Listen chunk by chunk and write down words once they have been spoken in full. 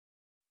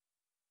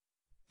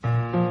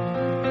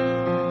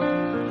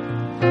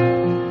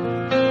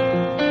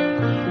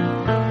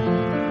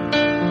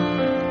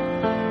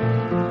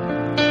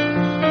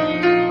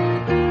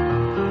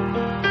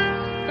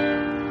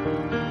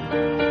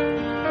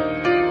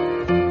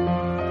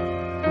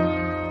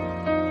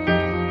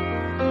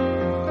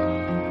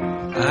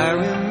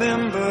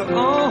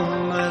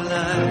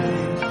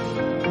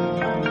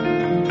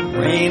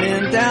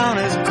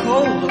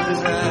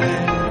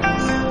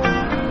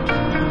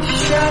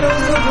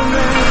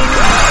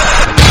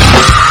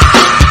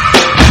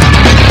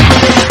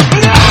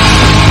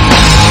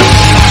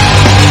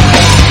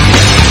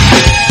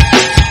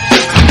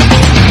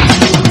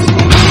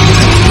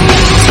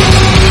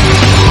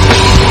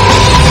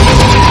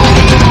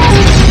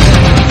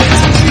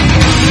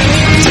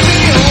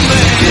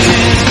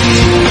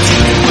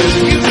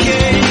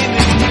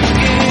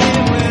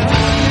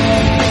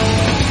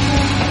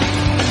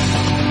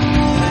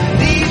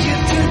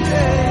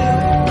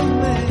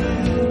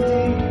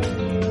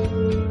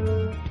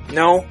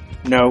No.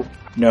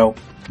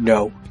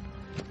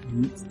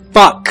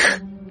 Fuck!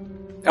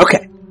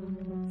 Okay.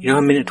 You know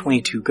how minute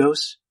 22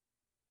 goes?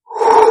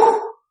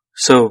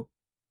 So,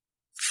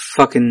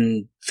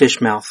 fucking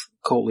fishmouth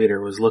cult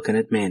leader was looking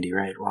at Mandy,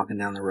 right? Walking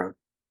down the road.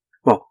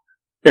 Well,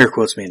 air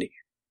quotes Mandy.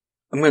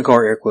 I'm gonna call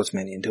her air quotes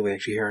Mandy until we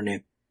actually hear her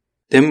name.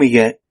 Then we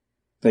get,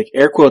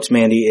 air quotes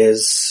Mandy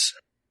is,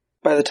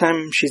 by the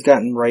time she's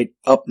gotten right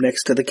up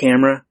next to the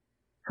camera,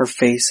 her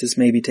face is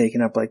maybe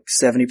taken up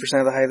 70%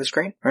 of the height of the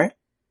screen, right?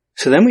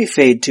 So then we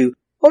fade to,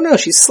 oh no,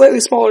 she's slightly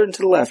smaller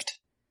to the left.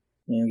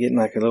 Getting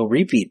a little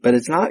repeat, but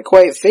it's not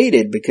quite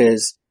faded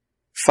because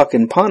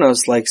fucking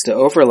Panos likes to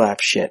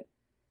overlap shit.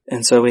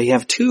 And so we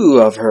have two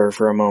of her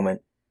for a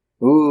moment.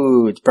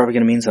 Ooh, it's probably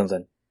gonna mean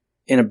something.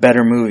 In a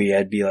better movie,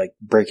 I'd be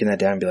breaking that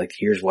down and be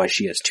here's why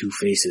she has two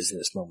faces in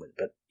this moment.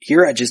 But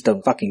here I just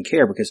don't fucking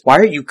care because why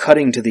are you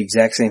cutting to the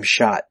exact same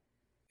shot?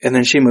 And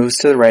then she moves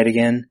to the right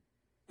again.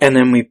 And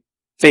then we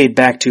fade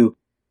back to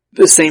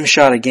the same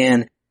shot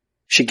again.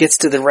 She gets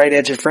to the right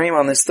edge of frame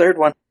on this third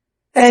one.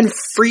 And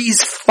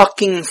freeze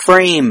fucking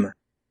frame.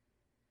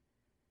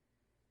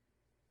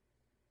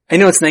 I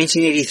know it's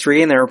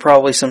 1983 and there were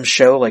probably some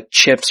show like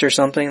Chips or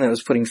something that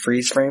was putting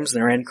freeze frames in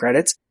their end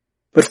credits.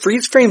 But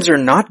freeze frames are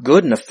not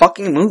good in a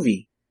fucking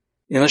movie.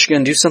 Unless you're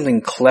gonna do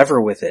something clever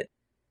with it.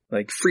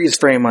 Freeze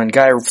frame on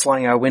guy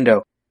flying out a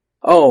window.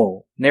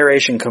 Oh,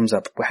 narration comes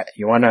up.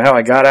 You wanna know how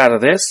I got out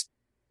of this?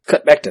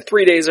 Cut back to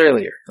 3 days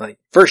earlier.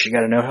 First you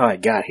gotta know how I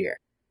got here.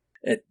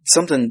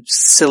 Something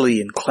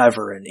silly and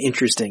clever and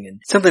interesting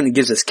and something that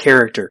gives us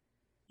character.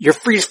 You're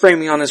freeze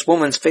framing on this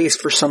woman's face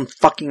for some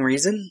fucking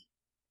reason?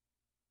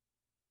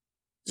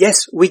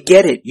 Yes, we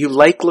get it. You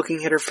like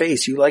looking at her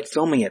face. You like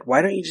filming it.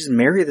 Why don't you just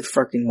marry the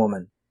fucking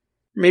woman?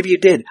 Maybe you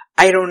did.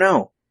 I don't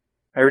know.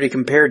 I already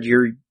compared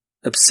your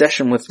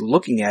obsession with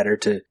looking at her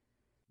to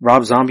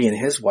Rob Zombie and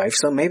his wife,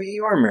 so maybe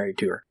you are married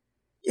to her.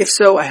 If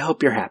so, I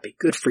hope you're happy.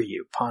 Good for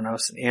you,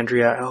 Panos and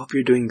Andrea. I hope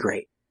you're doing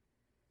great.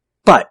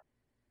 But,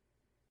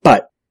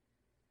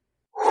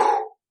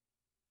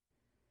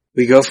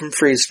 we go from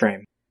freeze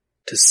frame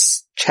to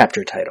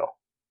chapter title.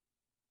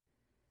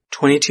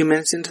 22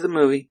 minutes into the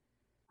movie,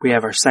 we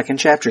have our second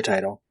chapter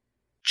title,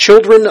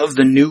 Children of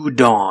the New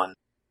Dawn,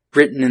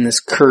 written in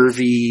this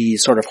curvy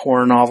sort of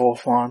horror novel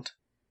font,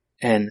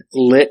 and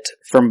lit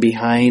from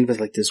behind with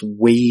this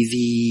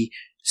wavy,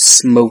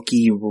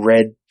 smoky,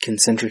 red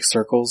concentric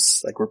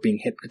circles, we're being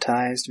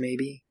hypnotized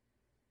maybe.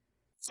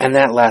 And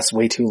that lasts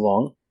way too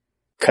long.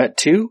 Cut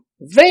to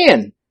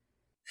van.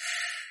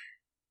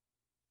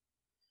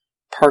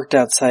 Parked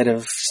outside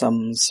of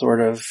some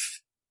sort of,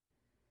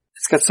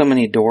 it's got so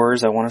many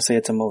doors, I want to say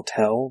it's a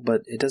motel,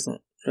 but it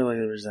doesn't really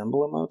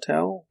resemble a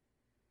motel.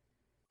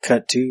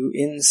 Cut to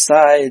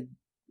inside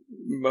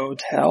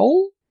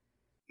motel?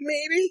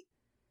 Maybe?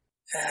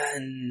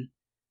 And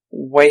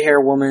white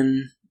hair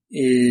woman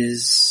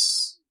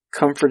is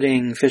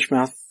comforting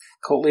Fishmouth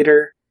cult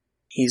leader.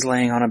 He's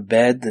laying on a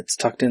bed that's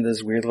tucked into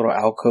this weird little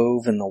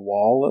alcove in the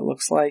wall, it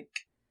looks like.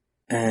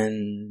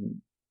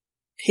 And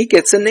he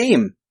gets a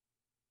name.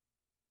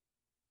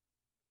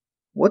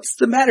 What's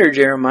the matter,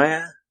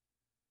 Jeremiah?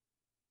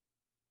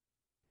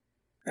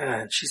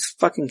 She's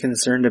fucking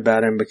concerned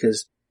about him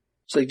because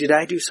she's did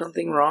I do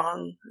something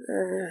wrong?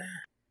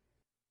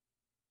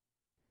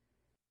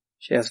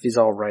 She asks if he's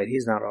alright.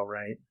 He's not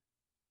alright.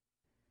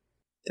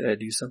 Did I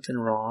do something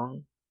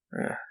wrong?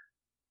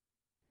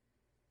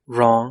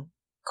 Wrong?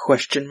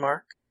 Question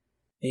mark?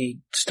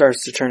 He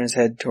starts to turn his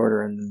head toward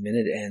her and the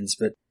minute ends,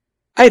 but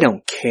I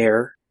don't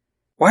care.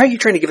 Why are you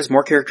trying to give us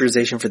more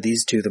characterization for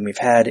these two than we've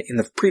had in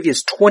the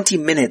previous 20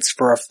 minutes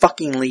for our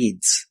fucking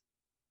leads?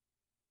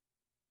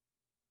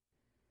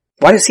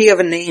 Why does he have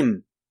a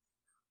name?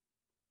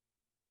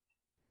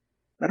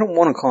 I don't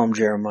want to call him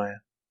Jeremiah.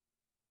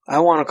 I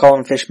want to call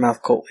him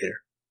Fishmouth Cult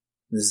Leader.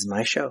 This is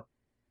my show.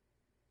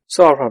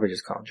 So I'll probably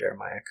just call him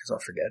Jeremiah because I'll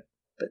forget.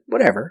 But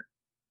whatever.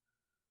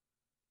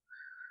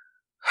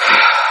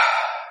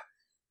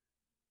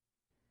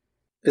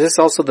 Is this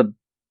also the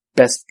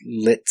best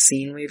lit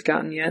scene we've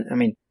gotten yet? I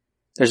mean,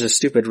 there's a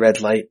stupid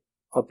red light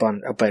up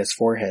by his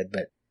forehead,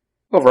 but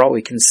overall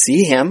we can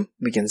see him.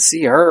 We can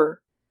see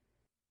her.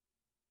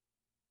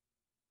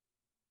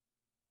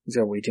 He's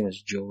got way too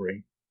much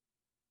jewelry.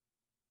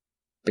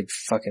 Big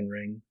fucking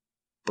ring.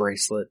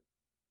 Bracelet.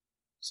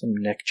 Some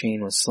neck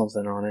chain with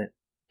something on it.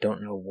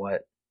 Don't know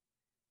what.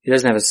 He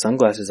doesn't have his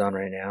sunglasses on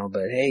right now,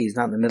 but hey, he's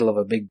not in the middle of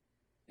a big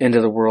end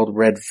of the world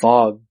red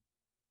fog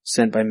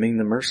sent by Ming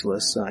the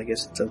Merciless, so I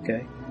guess it's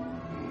okay.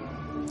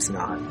 It's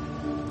not.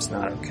 It's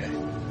not okay.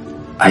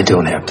 I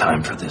don't have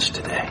time for this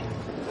today.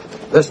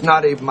 That's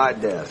not even my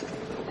desk.